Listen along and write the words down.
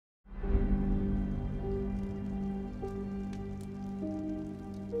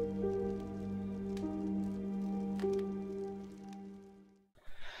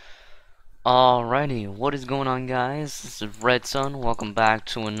Alrighty, what is going on, guys? This is Red Sun. Welcome back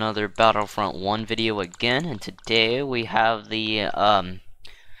to another Battlefront 1 video again, and today we have the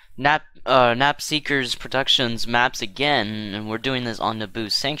Nap Seekers Productions maps again, and we're doing this on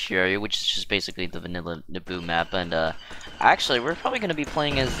Naboo Sanctuary, which is just basically the vanilla Naboo map. And actually, we're probably gonna be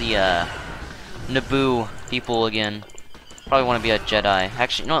playing as the Naboo people again. Probably want to be a Jedi.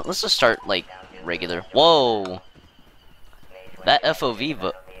 Actually, you know what? Let's just start like regular. Whoa, that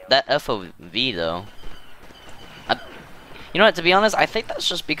FOV though. You know what, to be honest, I think that's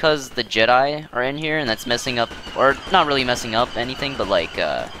just because the Jedi are in here and that's messing up, or not really messing up anything, but like,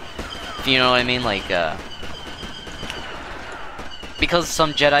 if you know what I mean, like, because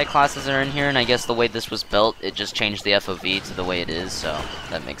some Jedi classes are in here, and I guess the way this was built, it just changed the FOV to the way it is, so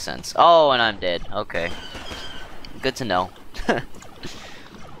that makes sense. Oh, and I'm dead. Okay. Good to know. Alright,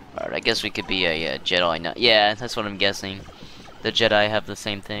 I guess we could be a Jedi now. Yeah, that's what I'm guessing. The Jedi have the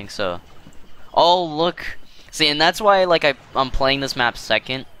same thing, so... Oh, look! See, and that's why, like, I'm playing this map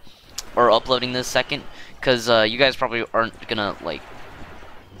second, or uploading this second, because, you guys probably aren't gonna, like...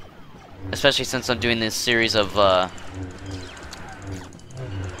 Especially since I'm doing this series of,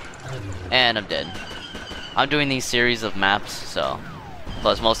 And I'm dead. I'm doing these series of maps, so...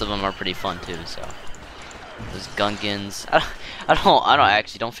 Plus, most of them are pretty fun, too, so... There's Gungans. I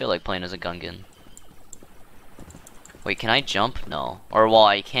actually don't feel like playing as a Gungan. Wait, can I jump? No. Or, well,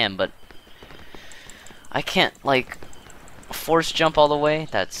 I can, but I can't, like, force jump all the way?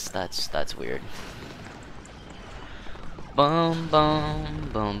 That's weird. Boom, boom,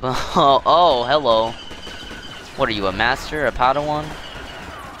 boom, boom. Oh, hello. What are you, a master? A Padawan?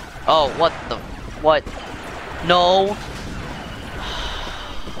 Oh, what? No!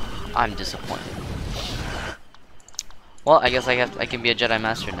 I'm disappointed. Well, I guess I can be a Jedi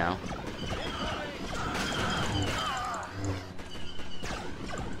Master now.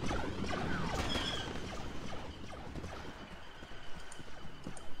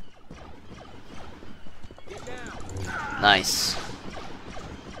 Nice.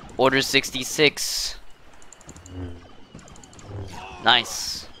 Order 66.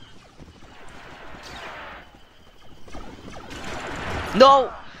 Nice.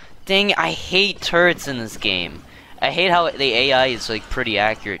 No! Dang, I hate turrets in this game. I hate how the AI is like pretty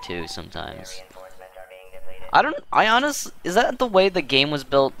accurate too sometimes. Is that the way the game was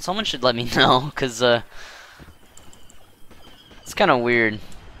built? Someone should let me know, cause it's kind of weird.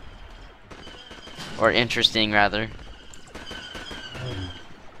 Or interesting, rather.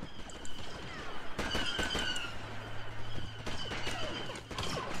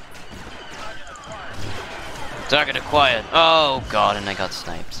 Talking to quiet. Oh god, and I got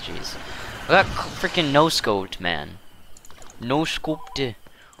sniped. Jeez, I got freaking no scoped, man. No scoped.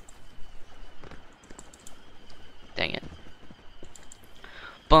 Dang it.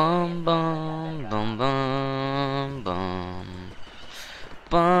 Bum bum bum bum bum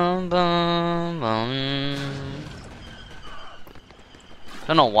bum bum bum.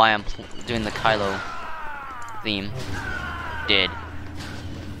 Don't know why I'm doing the Kylo theme. Dead.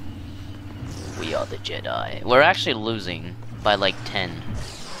 We are the Jedi. We're actually losing by like 10.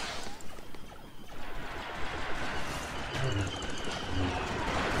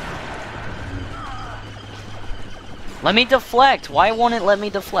 Let me deflect! Why won't it let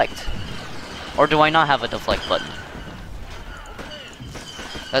me deflect? Or do I not have a deflect button?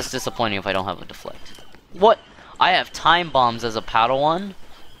 That's disappointing if I don't have a deflect. What? I have time bombs as a Padawan?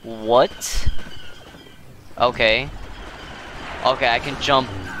 What? Okay. Okay, I can jump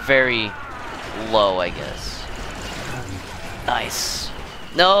very low, I guess. Nice.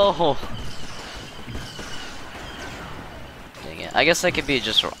 No! Dang it. I guess I could be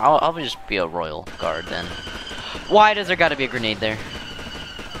just... I'll just be a royal guard then. Why does there gotta be a grenade there?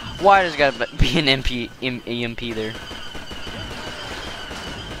 Why does there gotta be an EMP there?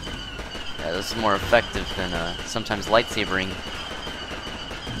 Yeah, this is more effective than sometimes lightsabering.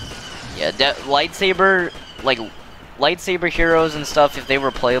 Yeah, lightsaber, like lightsaber heroes and stuff, if they were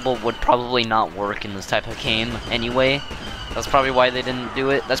playable, would probably not work in this type of game anyway. That's probably why they didn't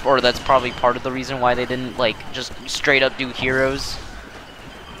do it. That's probably part of the reason why they didn't like just straight up do heroes.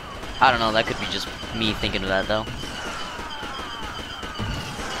 I don't know, that could be just me thinking of that though.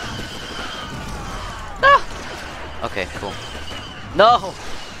 Ah! Okay, cool. No!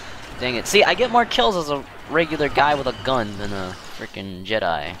 Dang it. See, I get more kills as a regular guy with a gun than a freaking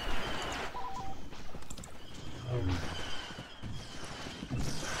Jedi.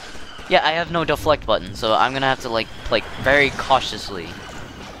 Yeah, I have no deflect button, so I'm gonna have to like play very cautiously.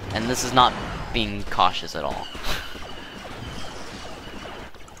 And this is not being cautious at all.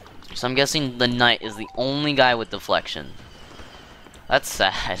 So I'm guessing the Knight is the only guy with deflection. That's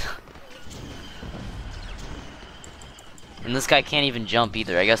sad. And this guy can't even jump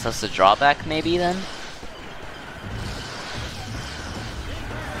either. I guess that's the drawback, maybe, then?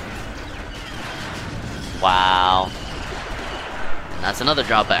 Wow. And that's another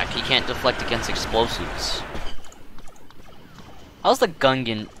drawback. He can't deflect against explosives. How does the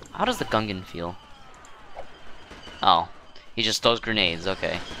Gungan feel? Oh. He just throws grenades,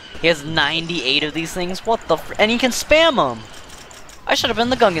 okay. He has 98 of these things? What the and he can spam them! I should have been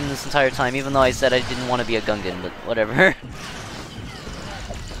the Gungan this entire time, even though I said I didn't want to be a Gungan, but whatever.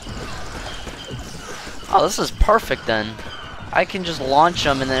 Oh, this is perfect then. I can just launch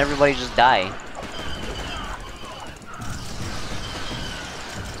them and then everybody just die.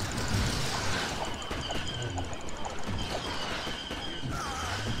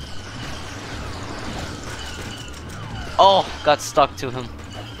 Oh, got stuck to him.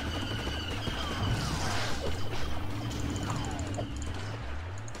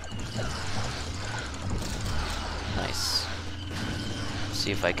 Nice.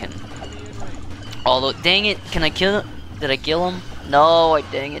 See if I can. Although, dang it, can I kill him? Did I kill him? No,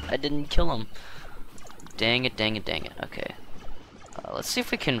 dang it, I didn't kill him. Dang it, dang it, dang it. Okay. Let's see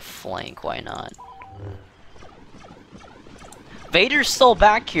if we can flank. Why not? Vader's still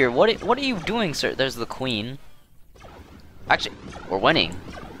back here. What are you doing, sir? There's the Queen. Actually, we're winning.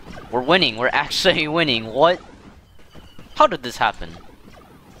 We're winning. We're actually winning. What? How did this happen?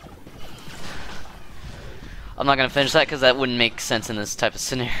 I'm not gonna finish that because that wouldn't make sense in this type of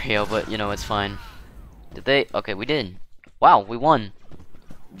scenario, but you know, it's fine. Did they? Okay, we did. Wow, we won.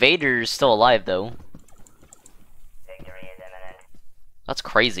 Vader's still alive though. Victory is imminent. That's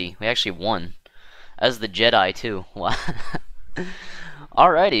crazy. We actually won. As the Jedi too. Wow.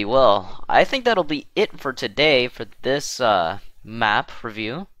 Alrighty, well, I think that'll be it for today for this map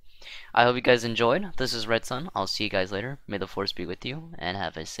review. I hope you guys enjoyed. This is Red Sun. I'll see you guys later. May the Force be with you, and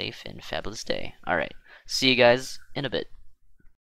have a safe and fabulous day. Alright, see you guys in a bit.